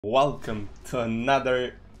Welcome to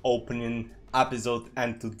another opening episode,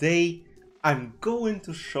 and today I'm going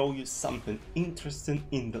to show you something interesting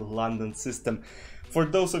in the London system. For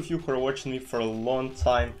those of you who are watching me for a long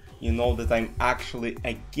time, you know that I'm actually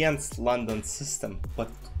against London system, but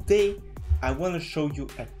today I want to show you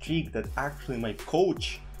a trick that actually my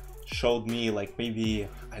coach showed me like maybe,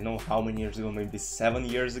 I don't know how many years ago, maybe 7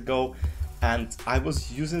 years ago, and I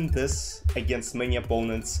was using this against many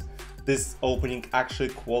opponents. This opening actually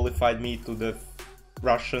qualified me to the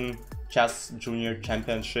Russian Chess Junior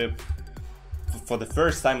Championship for the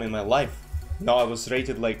first time in my life. Now I was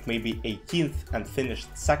rated like maybe 18th and finished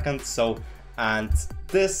second. And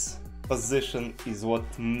this position is what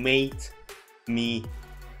made me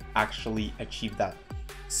actually achieve that.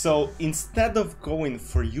 So instead of going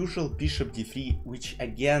for usual bishop d3, which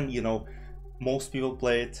again, you know, most people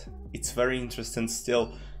play it, it's very interesting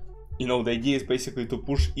still. You know, the idea is basically to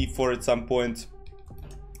push e4 at some point,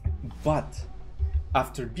 but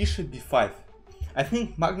after bishop b5, I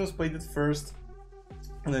think Magnus played it first,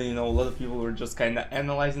 and then, you know, a lot of people were just kind of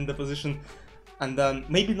analyzing the position, and then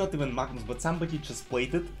maybe not even Magnus, but somebody just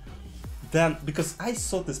played it. Then, because I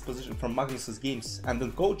saw this position from Magnus's games, and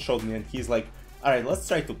then coach showed me, and he's like, alright, let's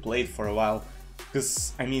try to play it for a while,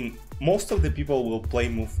 because, I mean, most of the people will play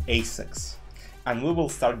move a6, and we will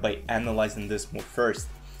start by analyzing this move first.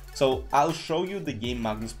 So I'll show you the game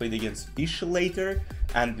Magnus played against Vishy later,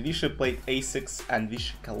 and Vishy played a6 and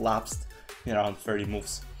Vishy collapsed in around 30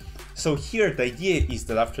 moves. So here the idea is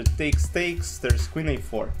that after takes, there's queen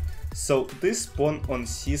a4. So this pawn on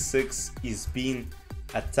c6 is being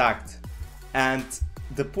attacked, and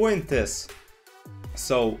the point is,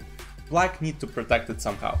 so black need to protect it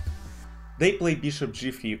somehow. They play bishop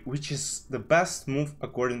g3, which is the best move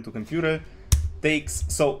according to computer. Takes,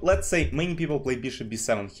 so let's say many people play bishop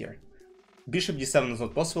b7 here. Bishop d7 is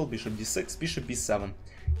not possible, bishop d6, bishop b7.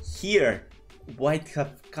 Here, white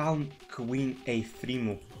have calm queen a3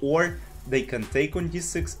 move, or they can take on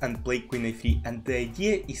d6 and play queen a3. And the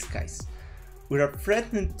idea is, guys, we are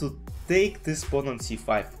threatening to take this pawn on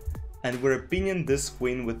c5, and we're pinning this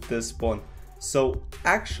queen with this pawn. So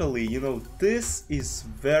actually, you know, this is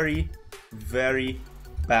very, very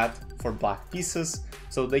bad for black pieces.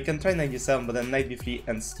 So they can try knight d7, but then knight b3,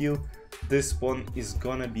 and still this pawn is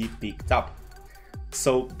gonna be picked up.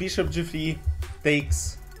 So bishop g3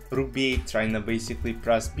 takes, rook b8, trying to basically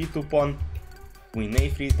press b2 pawn, queen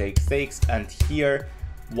a3, takes, and here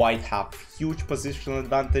white have huge positional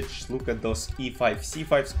advantage. Look at those e5,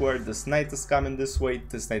 c5 square, this knight is coming this way,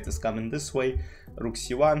 this knight is coming this way, rook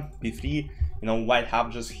c1, b3, you know, white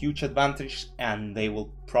have just huge advantage, and they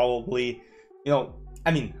will probably, you know,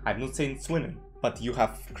 I mean, I'm not saying it's winning, but you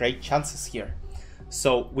have great chances here.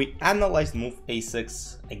 So we analyzed move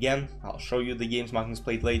a6. Again, I'll show you the games Magnus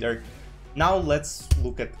played later. Now let's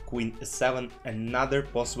look at queen e7, another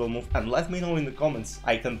possible move, and let me know in the comments.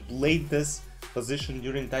 I can play this position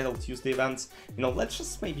during Title Tuesday events. You know, let's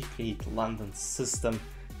just maybe create London system,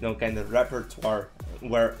 you know, kind of repertoire,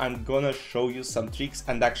 where I'm gonna show you some tricks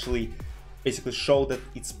and actually basically show that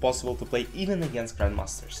it's possible to play even against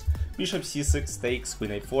grandmasters. Bishop c6 takes, queen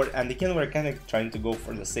a4, and again we're kind of trying to go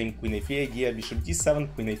for the same queen a3 idea, bishop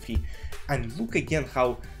d7, queen a3, and look again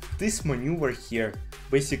how this maneuver here,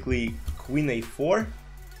 basically queen a4,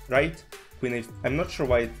 right? Queen a, I'm not sure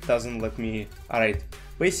why it doesn't let me, alright,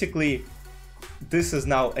 basically this is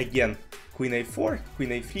now again queen a4, queen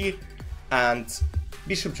a3, and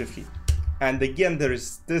bishop g3, and again there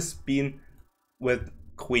is this pin with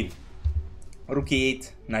queen, rook e8,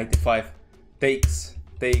 knight e5, takes,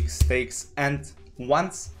 and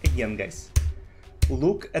once again, guys,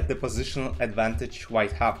 look at the positional advantage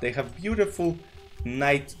white have. They have beautiful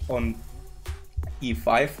knight on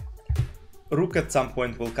e5, rook at some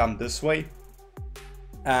point will come this way,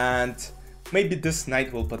 and maybe this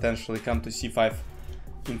knight will potentially come to c5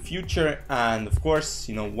 in future, and of course,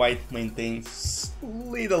 you know, white maintains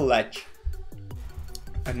little edge.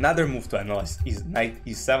 Another move to analyze is knight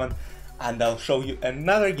e7, and I'll show you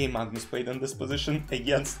another game Magnus played on this position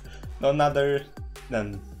against none other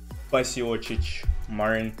than Vasilocic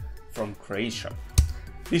Marin from Croatia.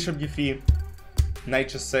 Bishop d3, knight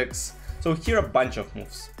g6. So here a bunch of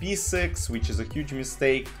moves. b6, which is a huge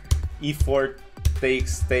mistake. e4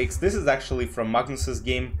 takes. This is actually from Magnus's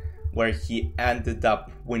game, where he ended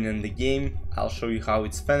up winning the game. I'll show you how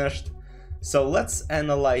it's finished. So let's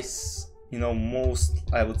analyze, you know, most,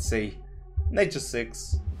 I would say, knight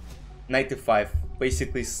g6, knight e5,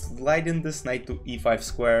 basically sliding this knight to e5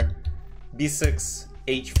 square, b6,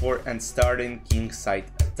 h4, and starting kingside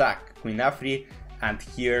attack, queen f3, and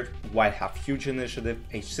here white have huge initiative,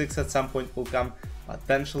 h6 at some point will come,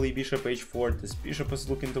 potentially bishop h4, this bishop is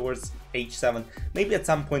looking towards h7, maybe at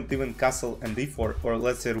some point even castle and d4, or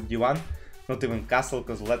let's say rook d1, not even castle,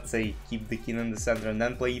 because let's say keep the king in the center and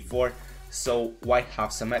then play e4, so white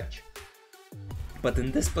have some edge. But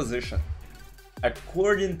in this position,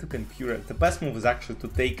 according to computer, the best move is actually to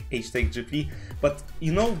take h takes g3, but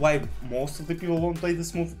you know why most of the people won't play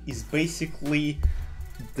this move is basically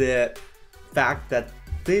the fact that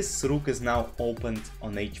this rook is now opened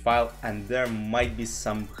on h file and there might be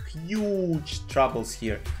some huge troubles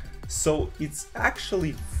here. So it's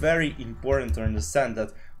actually very important to understand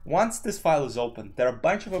that once this file is open, there are a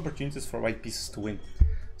bunch of opportunities for white pieces to win.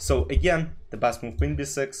 So again, the best move queen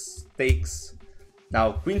b6 takes,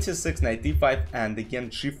 now queen c6, knight d5, and again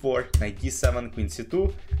g4, knight d7, queen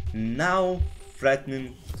c2, now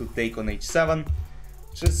threatening to take on h7,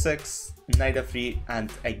 g6, knight f3,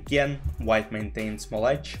 and again white maintains small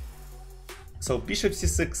edge. So bishop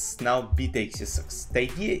c6, now b takes c6. The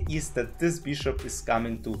idea is that this bishop is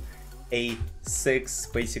coming to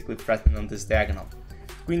a6, basically threatening on this diagonal.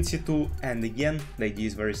 Queen c2, and again the idea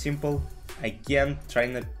is very simple, again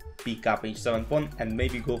trying to pick up h7 pawn and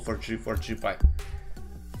maybe go for g4, g5.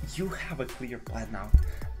 You have a clear plan now,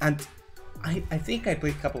 and I think I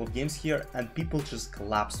played a couple of games here and people just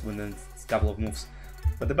collapsed within a couple of moves.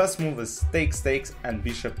 But the best move is takes, and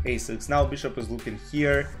bishop a6. Now bishop is looking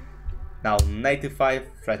here. Now knight e5,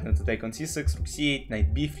 threatening to take on c6, rook c8,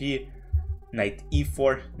 knight b3, knight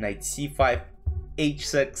e4, knight c5,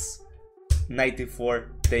 h6, knight e4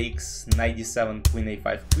 takes, knight d7, queen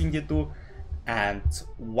a5, queen d2, and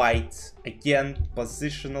white again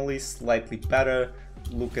positionally slightly better.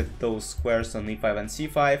 Look at those squares on e5 and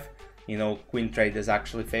c5. You know, queen trade is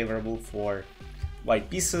actually favorable for white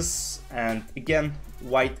pieces, and again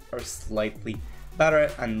white are slightly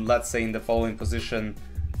better. And let's say in the following position,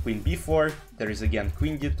 queen b4, there is again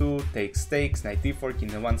queen d2, takes, knight d4, king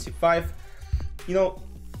a1, c5. You know,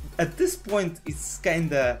 at this point it's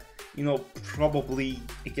kinda, you know, probably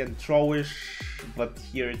again throwish, but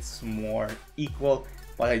here it's more equal.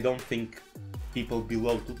 But I don't think people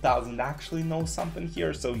below 2000 actually know something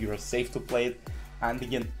here, so you're safe to play it. And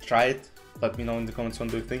again, try it, let me know in the comments what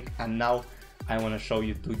do you think. And now I want to show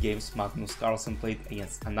you two games Magnus Carlsen played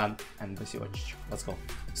against Anand and Basiocic. Let's go.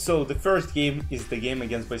 So the first game is the game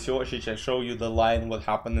against Basiocic. I show you the line, what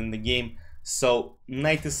happened in the game. So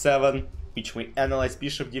knight e7, which we analyzed,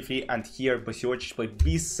 bishop d3, and here Basiocic played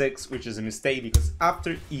b6, which is a mistake because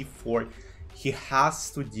after e4 he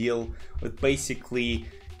has to deal with basically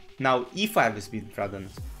now e5 is being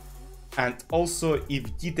threatened. And also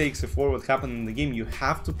if d takes e4, what happened in the game, you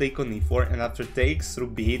have to take on e4, and after takes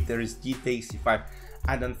rook b8 there is d takes e5.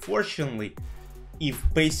 And unfortunately, if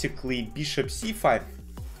basically bishop c5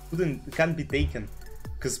 can't be taken,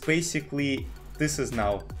 because basically this is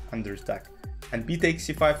now under attack. And b takes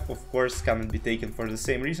c5 of course cannot be taken for the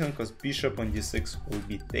same reason, because bishop on d6 will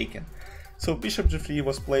be taken. So bishop g3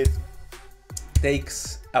 was played,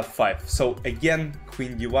 takes f5. So again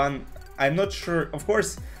queen d1, I'm not sure, of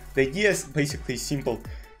course the idea is basically simple.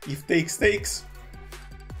 If takes,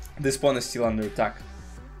 this pawn is still under attack,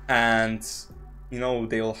 and you know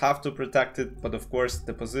they will have to protect it, but of course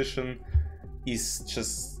the position is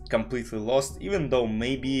just completely lost, even though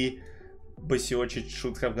maybe Basiocic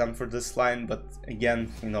should have gone for this line, but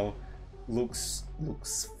again, you know, looks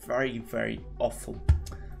very awful.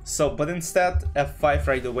 So but instead f5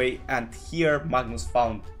 right away, and here Magnus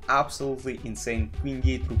found absolutely insane queen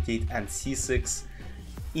d8, rook 8, and c6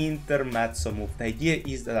 intermezzo move. The idea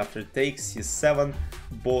is that after takes c7,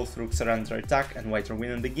 both rooks are under attack and white are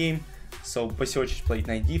winning the game. So Basiocic played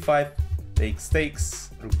knight d5, takes,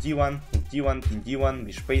 rook d1, king d1,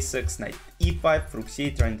 bishop a6, knight e5, rook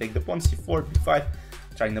c8, trying to take the pawn, c4, b5,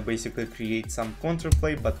 trying to basically create some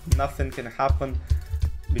counterplay, but nothing can happen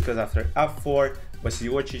because after f4,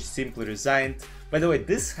 Basiocic simply resigned. By the way,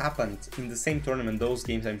 this happened in the same tournament, those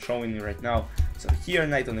games I'm showing you right now. So here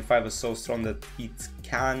knight on e5 is so strong that it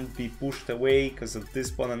can't be pushed away because of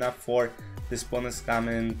this pawn on f4. This pawn is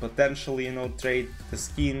coming, potentially, you know, trade the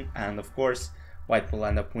skin, and of course white will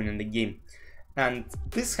end up winning the game. And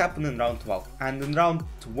this happened in round 12. And in round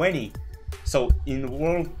 20, so in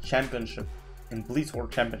World Championship, in Blitz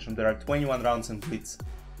World Championship, there are 21 rounds in Blitz.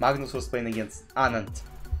 Magnus was playing against Anand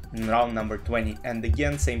in round number 20, and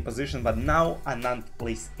again same position, but now Anand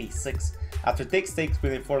plays a6. After takes,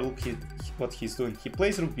 queen a4, look what he's doing. He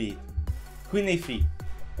plays rook b8, queen a3.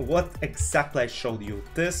 What exactly I showed you.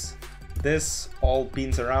 This all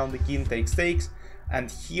pins around the king, takes,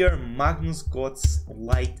 and here Magnus got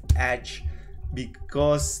slight edge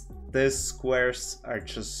because these squares are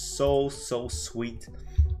just so sweet.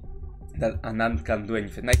 that Anand can't do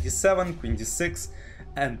anything. Knight d7, queen d6,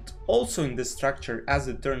 and also in this structure, as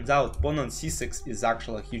it turns out, pawn on c6 is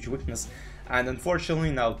actually a huge weakness, and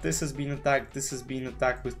unfortunately now this has been attacked,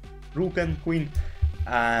 with rook and queen,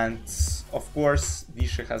 and of course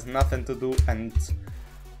Vishy has nothing to do, and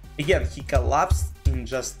again he collapsed in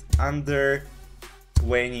just under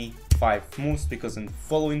 25 moves, because in the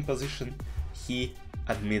following position he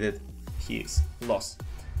admitted his loss.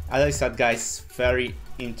 As I said, guys, very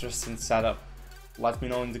interesting setup. Let me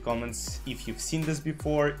know in the comments if you've seen this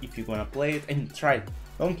before, if you're gonna play it, and try it.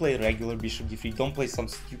 Don't play regular bishop d3, don't play some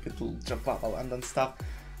stupid little Jababa London stuff.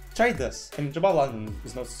 Try this. I mean, Jababa London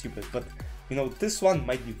is not stupid, but you know, this one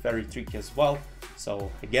might be very tricky as well.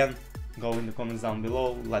 So again, go in the comments down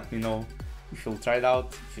below, let me know if you'll try it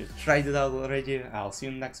out. If you tried it out already, I'll see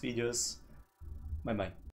you in the next videos. Bye bye.